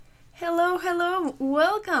Hello, hello,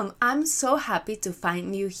 welcome. I'm so happy to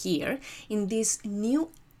find you here in this new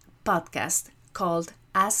podcast called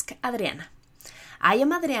Ask Adriana. I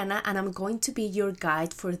am Adriana and I'm going to be your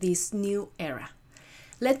guide for this new era.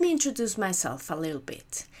 Let me introduce myself a little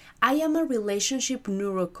bit. I am a relationship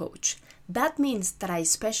neurocoach. That means that I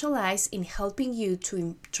specialize in helping you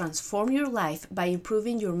to transform your life by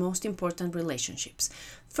improving your most important relationships.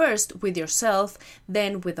 First with yourself,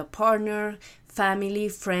 then with a partner, family,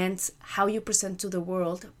 friends, how you present to the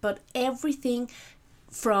world, but everything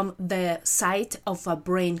from the side of a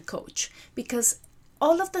brain coach. Because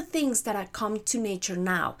all of the things that have come to nature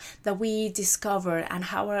now that we discover and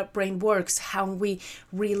how our brain works, how we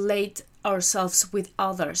relate ourselves with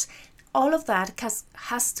others, all of that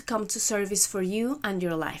has to come to service for you and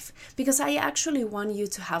your life, because I actually want you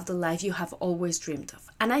to have the life you have always dreamed of.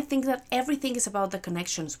 And I think that everything is about the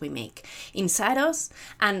connections we make inside us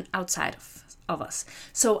and outside of us.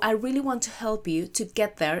 So I really want to help you to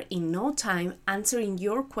get there in no time, answering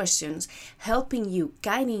your questions, helping you,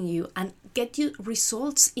 guiding you, and get you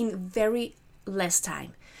results in very less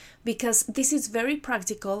time. Because this is very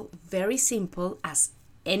practical, very simple as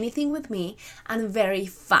anything with me, and very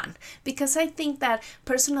fun, because I think that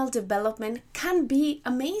personal development can be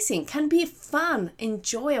amazing, can be fun,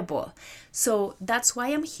 enjoyable. So that's why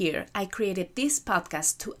I'm here. I created this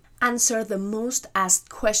podcast to answer the most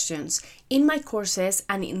asked questions in my courses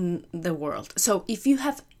and in the world. So if you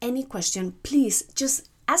have any question, please just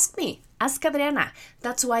ask me. Ask Adriana.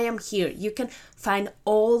 That's why I'm here. You can find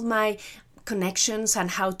all my connections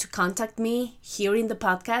and how to contact me here in the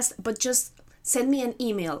podcast, but just send me an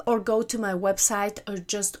email or go to my website, or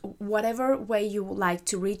just whatever way you would like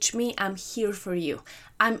to reach me. I'm here for you.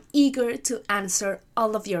 I'm eager to answer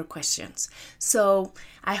all of your questions. So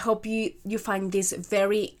I hope you find this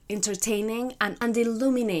very entertaining and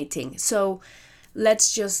illuminating. So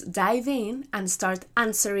let's just dive in and start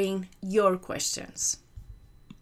answering your questions.